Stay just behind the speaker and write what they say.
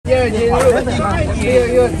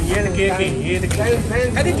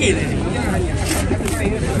还得给的。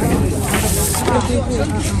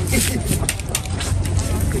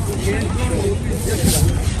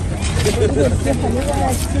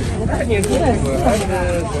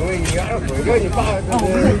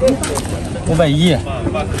510。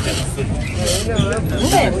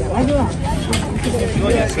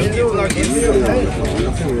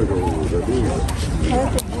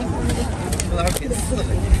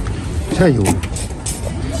这有，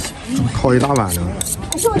烤一大碗呢。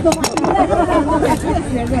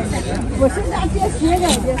我身上接鞋的，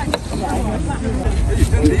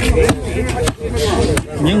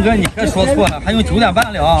宁哥，你可说错了，还有9点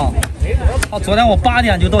半了啊！昨天我8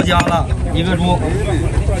点就到家了，1个猪。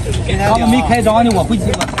他们没开张呢，我回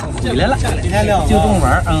来了，就这么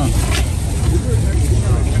玩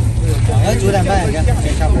要9点半该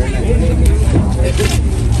下班了。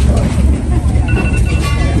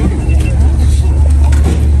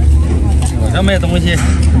我这卖东西，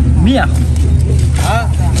面糊啊，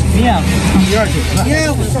面糊129了。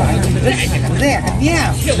面糊不对，面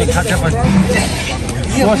糊。你看这会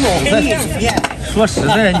说实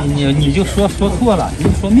在，你就说错了，你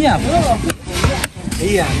说面糊。哎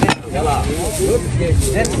呀，面了，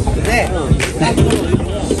不对，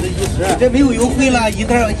这没有优惠了，一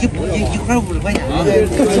块50块钱。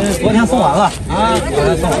昨天送完了啊，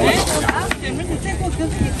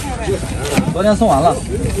昨天送完了，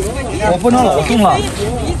我不能老送了。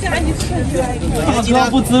大哥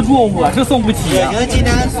不资助，我是送不起啊。行，今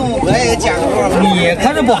天送我也捡着了。你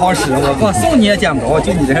看着不好使，我送你也捡不着，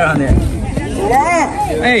就你这样的。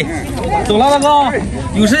哎，走了，大哥，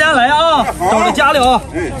有时间来啊，找着家了。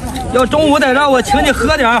要中午在这，我请你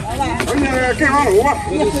喝点儿。这上楼吧。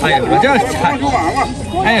哎呀，我这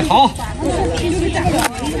哎好。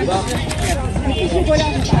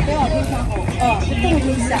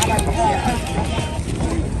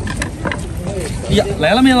呀，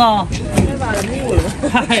来了没了？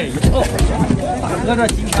哎呦，大哥这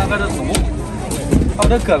今天搁这走，我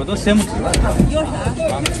这胳膊都伸不直了。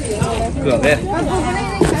胳膊。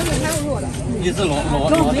一次老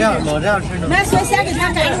这样吃的。买说先给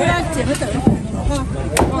他摘出来，接着等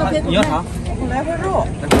啊。你要啥？来块肉。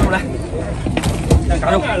来，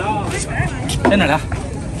炸肉。在哪来？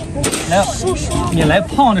来，你来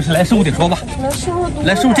胖的是来瘦的，说吧。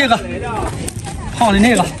来瘦这个，胖的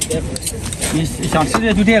那个。你想吃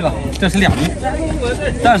的就这个，这是2猪，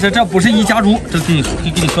但是这不是一家猪，这给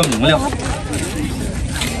你说明了。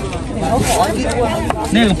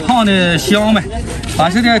那个胖的香呗，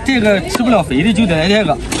凡是这个吃不了肥的就得来这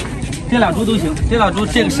个，这2猪都行。这2猪，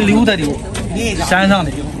这个是溜达的，山上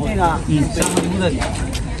的，那个，山上溜达的。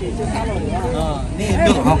啊，那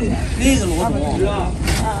个好，那个老总，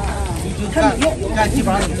就干基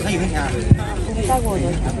本上才1块钱。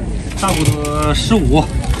大骨头15，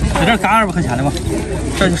在这干200块钱的吧，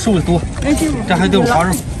这就瘦的多，这还得五花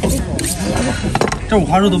肉，这五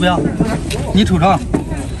花肉都不要，你瞅瞅，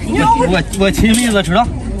我亲妹子瞅瞅，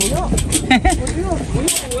嘿嘿。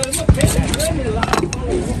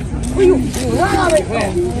哎呦，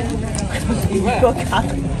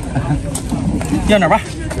要哪吧？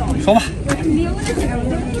说吧。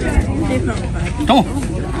中。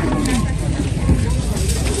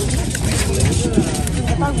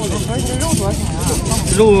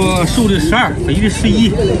肉瘦的12，肥的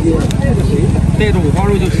11，带着五花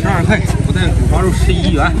肉就12块，不带五花肉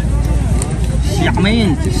11元。瞎卖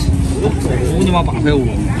呢，这是，猪你妈8块5。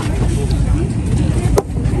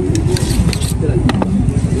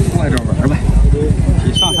快点玩呗，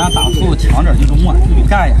比上山打兔强点就中啊，就得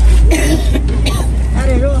干呀。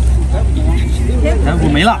排骨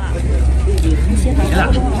没了，没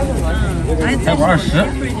了，排骨20。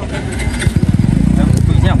贵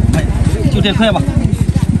贱不卖，就这块吧，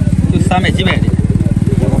就300几百的。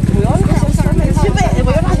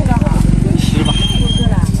10吧。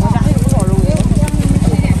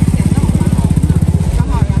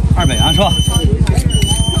200元是吧？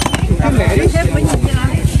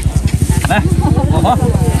来，老婆。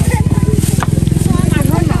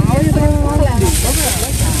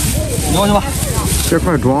要去吧。这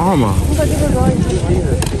块装上吧。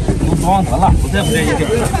都装得了，不在乎这一点。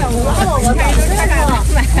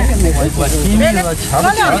我亲妹子钱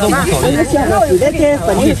都无所谓。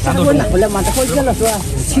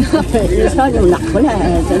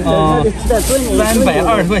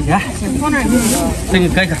320块钱。这个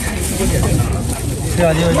该干。这样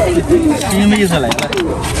就亲妹子来了。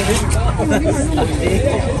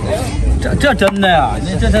这真的呀，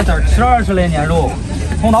你这吃20来年肉，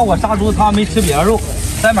从哪我杀猪他没吃别的肉。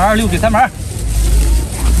320给320。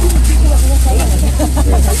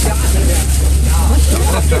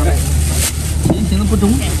心情不中。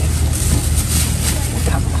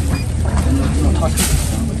看吧，我掏车。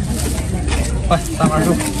快，3碗肉。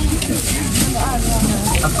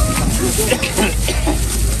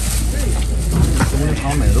工厂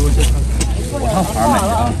买肉这我上牌买的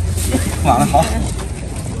啊。完了好，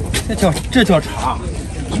这叫茶，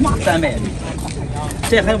一码300的，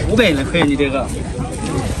这还500呢，可以你这个。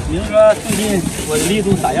明哥最近我的力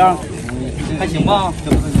度咋样？还行吧？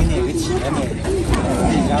这不是你那个700买的，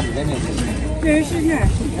这家不在那个。这是哪？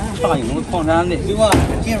大营子矿山的，对吧？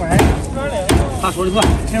今晚他说的话，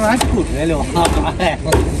今晚吐出来了，哎，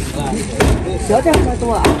小点儿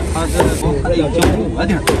多啊。他是还得要交5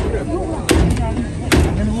点。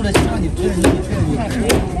那录了，让你吃，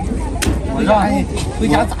我让你回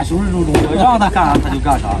家咋收拾肉中？我让他干啥他就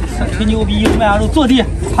干啥，吹牛逼卖羊肉坐地，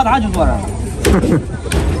啪嗒就坐这儿了，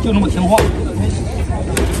就那么听话。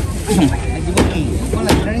哎呦妈！我来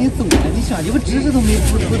这你走了，你想你不知识都没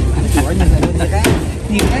出脚，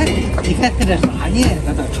你看这啥呢？那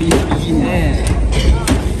咋吹牛逼呢？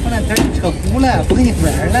我那这扯糊了，不跟你玩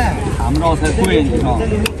了。谈不着才贵呢，是吧？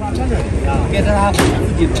别这啥自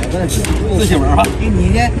己玩，自己玩吧。给你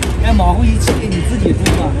呢，俺忙活一起，你自己住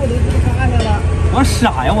吧。我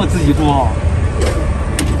傻呀，我自己住。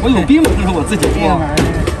我有病不是我自己住。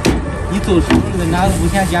你走时候拿无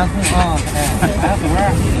线监控啊，哎，还活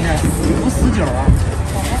儿，不死角啊。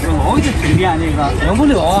老给停电那个，停不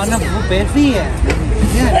了啊，那不白费。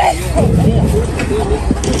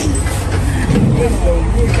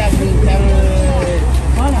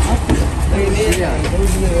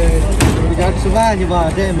回家吃饭去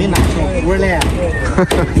吧，这也没拿小锅来，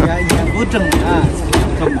也不整啊，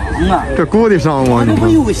这忙啊！这顾得上吗？这不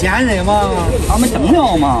有闲人吗？他们整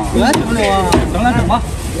了吗？我整不了啊，整了整吧，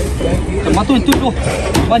整吧炖肉，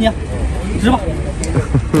把你吃吧。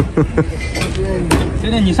姐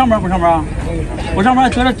姐，你上班不上班？我上班，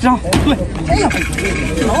搁这支上对。哎呀，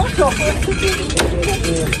老小伙。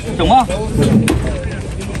整吧。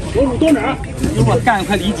多哪？一会儿干一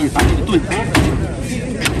块里脊，咱这个炖。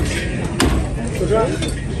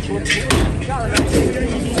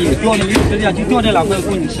你钓的没吃的，就钓这2块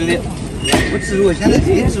够你吃的。不吃肉，现在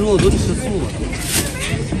谁吃肉都吃素了，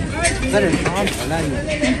搁这尝着了你。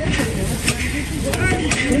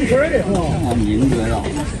明哥呀，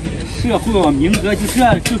社会啊，明哥就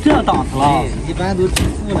这档次了。一般都吃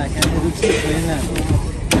素了，现在都吃荤了。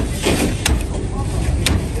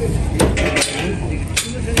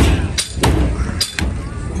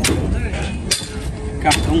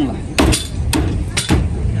干动了，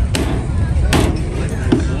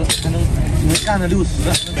能干到60，能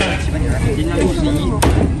干到7块钱。人家61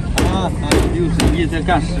啊，61再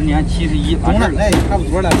干10年71，中了，哎，差不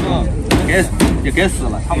多了啊。也该死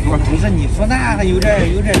了，差不多。不是你说那还有点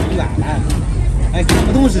远了，哎，看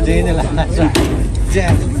不动是真的了，是这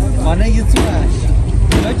往那一坐，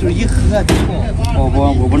小酒一喝，对不？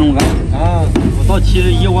我不这么干啊！我到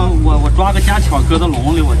71，我抓个家巧搁到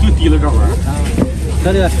笼里，我就提了这玩意儿。啊，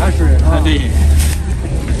喝点茶水啊。对，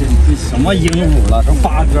这什么鹦鹉了，这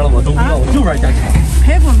8哥了，我都不要，我就玩家巧。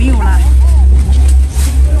排骨没有了。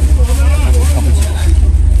我看不起了，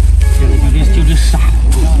就这傻。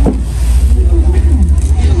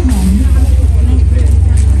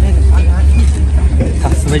他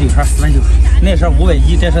490串490，那是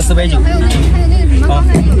510，这是490。啊，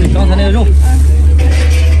刚才那个肉，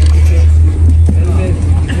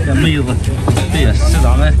这妹子，这也是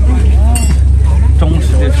咱们忠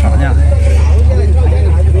实的厂家。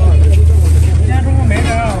今天中午没点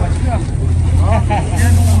我去。今天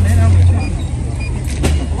中午没点我去。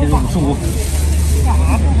这是55。干啥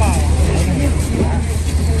不发545。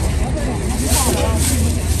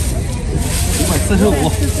这450，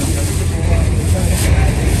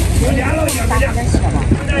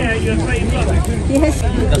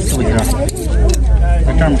在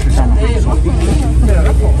这儿吗？是上面。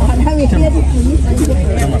这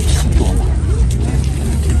么皮多吗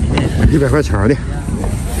？100块钱的。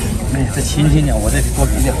哎呀，这亲戚呢，我得多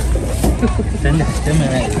给点，真的真没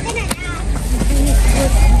问题。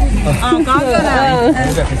啊，刚过来，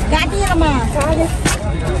干地了吗？咋的？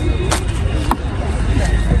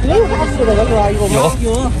没有啥吃的了是吧？有，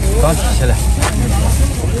刚提起来。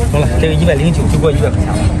行了，这个109就过100块钱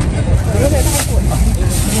了。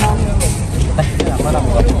来，2大锅。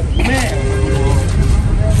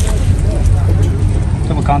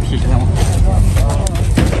这不刚提起来吗？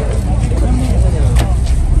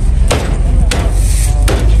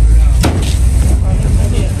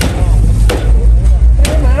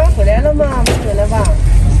马上回来了吗？没回来吧？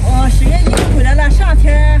哦，10月1回来了，上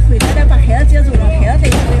天回来了，把孩子接走了，孩子待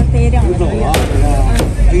2个多月。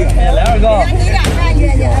哎，来2个。你2个月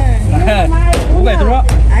的，500多。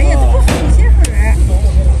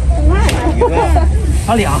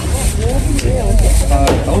啊俩。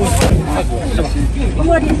是吧？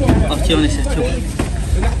啊，这样的是就。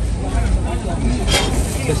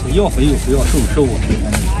这是要肥有肥，要瘦有瘦。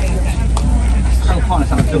这个放在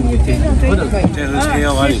上头，对，不的。这是谁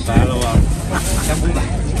要往里搬了吧？先不搬，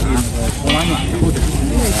保暖以后的。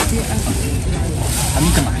还没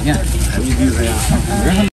整完呢。你比如说呀。